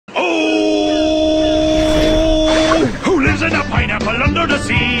and a pineapple under the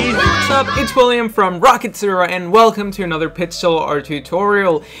sea. What's up? It's William from Rocket Zero and welcome to another pixel art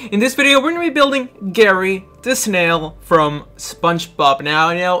tutorial. In this video we're going to be building Gary the Snail from SpongeBob. Now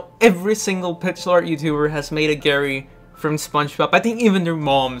I know every single pixel art YouTuber has made a Gary from SpongeBob. I think even their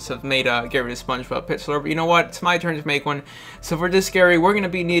moms have made a Gary the SpongeBob pixel art, but you know what? It's my turn to make one. So for this Gary, we're going to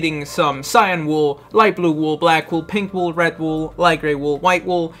be needing some cyan wool, light blue wool, black wool, pink wool, red wool, light gray wool, white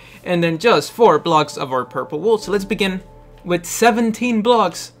wool, and then just 4 blocks of our purple wool. So let's begin with 17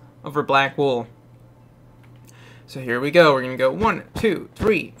 blocks of our black wool. So here we go. We're going to go 1, 2,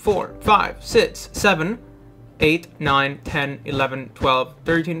 3, 4, 5, 6, 7, 8, 9, 10, 11, 12,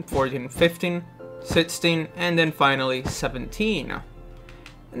 13, 14, 15, 16, and then finally 17. And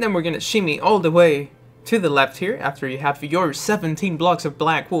then we're going to shimmy all the way to the left here after you have your 17 blocks of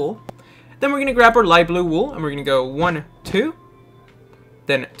black wool. Then we're going to grab our light blue wool and we're going to go 1, 2,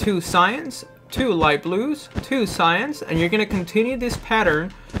 then 2 cyans, 2 light blues, 2 cyans, and you're going to continue this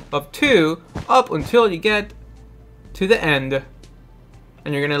pattern of 2 up until you get to the end.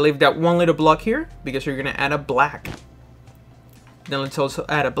 And you're going to leave that one little block here because you're going to add a black. Then let's also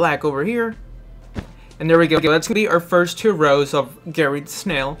add a black over here. And there we go. That's going to be our first 2 rows of Gary the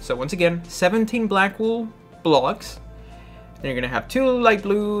Snail. So once again, 17 black wool blocks. Then you're going to have 2 light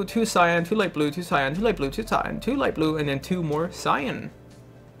blue, 2 cyan, 2 light blue, 2 cyan, 2 light blue, 2 cyan, 2 light blue, and then 2 more cyan.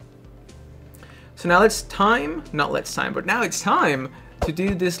 So now now it's time to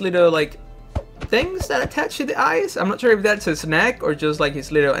do this little like things that attach to the eyes. I'm not sure if that's his neck or just like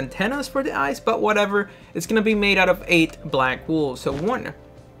his little antennas for the eyes, but whatever. It's going to be made out of 8 black wool. So 1,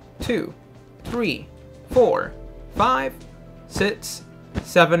 2, 3, 4, 5, 6,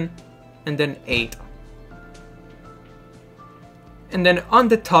 7, and then 8. And then on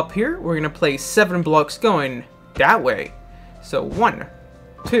the top here, we're going to place 7 blocks going that way. So 1,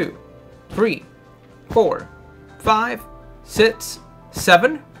 2, 3, 4, 5, 6,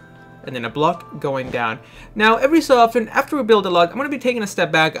 7, and then a block going down. Now, every so often, after we build a lot, I'm going to be taking a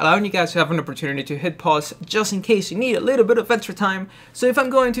step back, allowing you guys to have an opportunity to hit pause just in case you need a little bit of extra time. So if I'm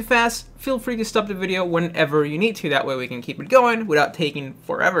going too fast, feel free to stop the video whenever you need to. That way we can keep it going without taking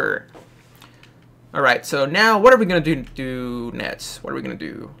forever. Alright, so now what are we going to do next? What are we going to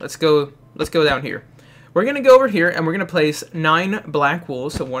do? Let's go down here. We're going to go over here and we're going to place 9 black wool.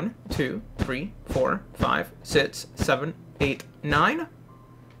 So 1, 2, 3, 4, 5, 6, 7, 8, 9.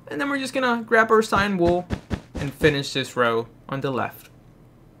 And then we're just going to grab our cyan wool and finish this row on the left.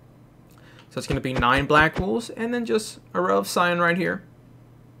 So it's going to be 9 black wools and then just a row of cyan right here.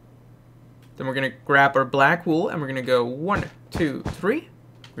 Then we're going to grab our black wool and we're going to go 1, 2, 3.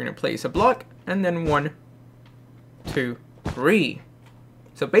 We're going to place a block and then 1, 2, 3.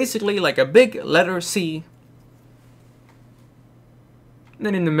 So basically like a big letter C. And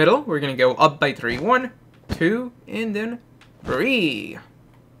then in the middle, we're going to go up by 3. 1, 2, and then 3.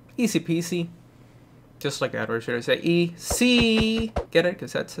 Easy peasy. Just like that, or should I say E, C? Get it?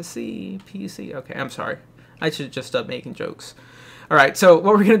 Because that's a C, P, C. Okay, I'm sorry. I should just stop making jokes. Alright, so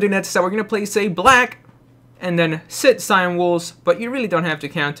what we're going to do next is that we're going to place a black and then 6 cyan wools, but you really don't have to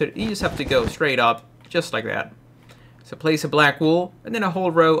count it. You just have to go straight up, just like that. So place a black wool and then a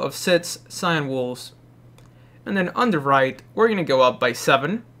whole row of 6 cyan wools. And then on the right, we're going to go up by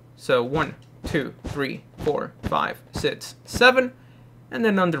 7. So 1, 2, 3, 4, 5, 6, 7. And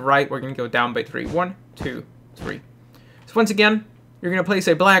then on the right, we're going to go down by 3. 1, 2, 3. So once again, you're going to place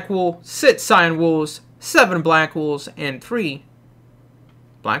a black wool, 6 cyan wools, 7 black wools, and 3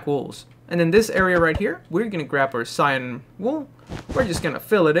 black wools. And then this area right here, we're going to grab our cyan wool. We're just going to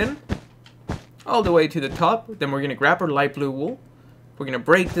fill it in all the way to the top. Then we're going to grab our light blue wool. We're going to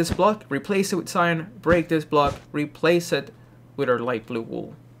break this block, replace it with cyan, break this block, replace it with our light blue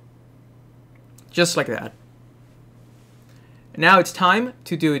wool. Just like that. Now it's time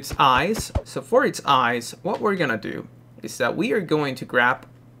to do its eyes. So for its eyes, what we're going to do is that we are going to grab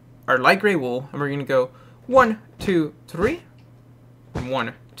our light gray wool and we're going to go 1, 2, 3, and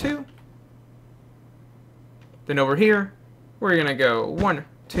 1, 2. Then over here, we're going to go 1,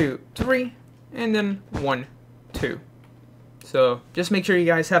 2, 3, and then 1, 2. So just make sure you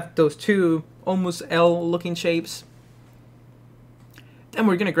guys have those 2 almost L looking shapes. Then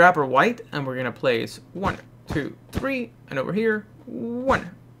we're going to grab our white and we're going to place 1, 2, 3, and over here 1,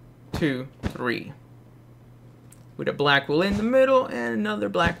 2, 3 with a black wool in the middle and another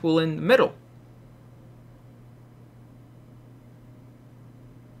black wool in the middle.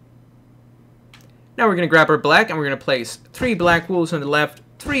 Now we're going to grab our black and we're going to place 3 black wools on the left,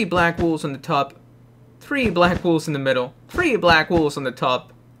 3 black wools on the top, 3 black wools in the middle, 3 black wools on the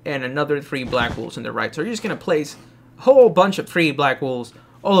top, and another 3 black wools on the right. So you're just going to place a whole bunch of 3 black wools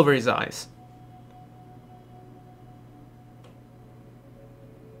all over his eyes.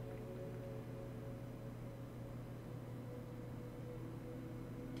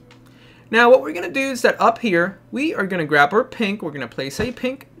 Now what we're going to do is that up here, we are going to grab our pink. We're going to place a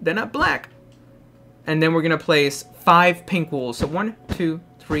pink, then a black. And then we're going to place 5 pink wools. So 1, 2,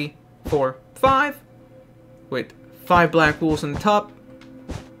 3, 4, 5. With 5 black wools on the top.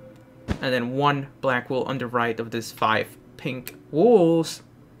 And then 1 black wool on the right of this 5 pink wools.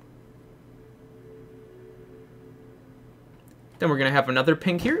 Then we're going to have another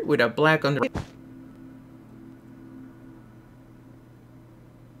pink here with a black on the right.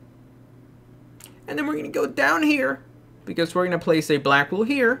 And then we're going to go down here because we're going to place a black wool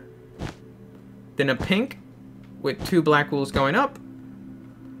here. Then a pink with 2 black wools going up.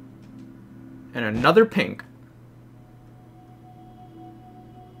 And another pink.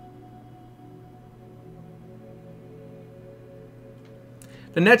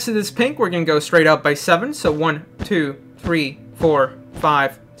 The next to this pink, we're going to go straight up by 7. So 1, 2, 3, 4,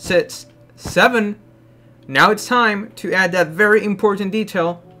 5, 6, 7. Now it's time to add that very important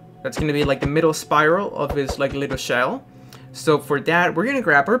detail. That's going to be like the middle spiral of his like little shell. So for that, we're going to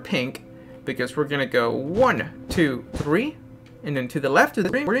grab our pink because we're going to go 1, 2, 3. And then to the left of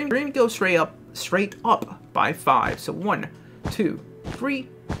the ring, we're going to go straight up by 5. So 1, 2, 3,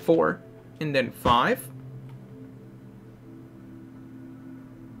 4, and then 5.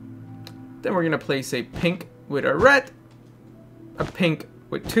 Then we're going to place a pink with a red, a pink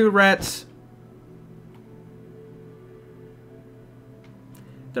with 2 reds.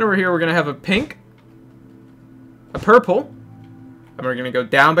 Then over here we're going to have a pink, a purple, and we're going to go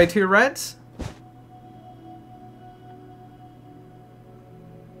down by 2 reds.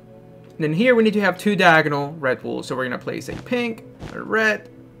 And then here we need to have 2 diagonal red wools. So we're going to place a pink, a red,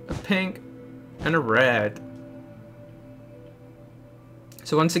 a pink, and a red.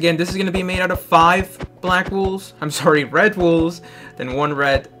 So once again, this is going to be made out of 5 black wools. I'm sorry, red wools. Then 1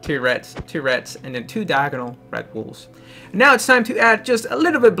 red, 2 reds, 2 reds, and then 2 diagonal red wools. And now it's time to add just a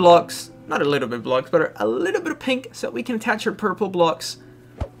little bit blocks. Not a little bit blocks, but a little bit of pink so we can attach our purple blocks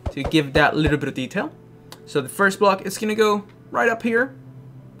to give that little bit of detail. So the first block is going to go right up here.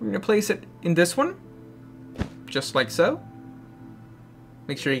 We're going to place it in this one. Just like so.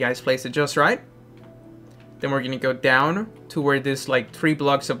 Make sure you guys place it just right. Then we're going to go down to where this like 3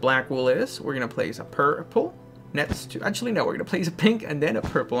 blocks of black wool is. We're going to place a purple next to, actually no, we're going to place a pink and then a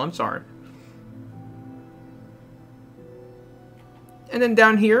purple, I'm sorry. And then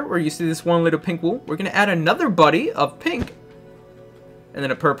down here where you see this one little pink wool, we're going to add another body of pink. And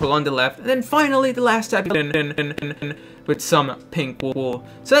then a purple on the left. And then finally the last step with some pink wool.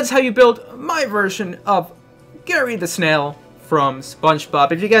 So that's how you build my version of Gary the Snail from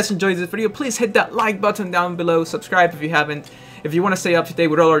SpongeBob. If you guys enjoyed this video, please hit that like button down below. Subscribe if you haven't. If you want to stay up to date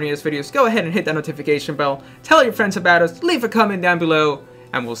with all our newest videos, go ahead and hit that notification bell. Tell your friends about us. Leave a comment down below.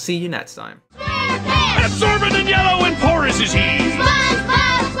 And we'll see you next time. Absorbent and yellow and porous is he.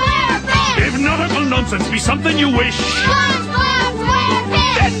 SpongeBob SquarePants! If nautical nonsense be something you wish, SpongeBob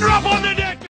SquarePants! then drop on the deck.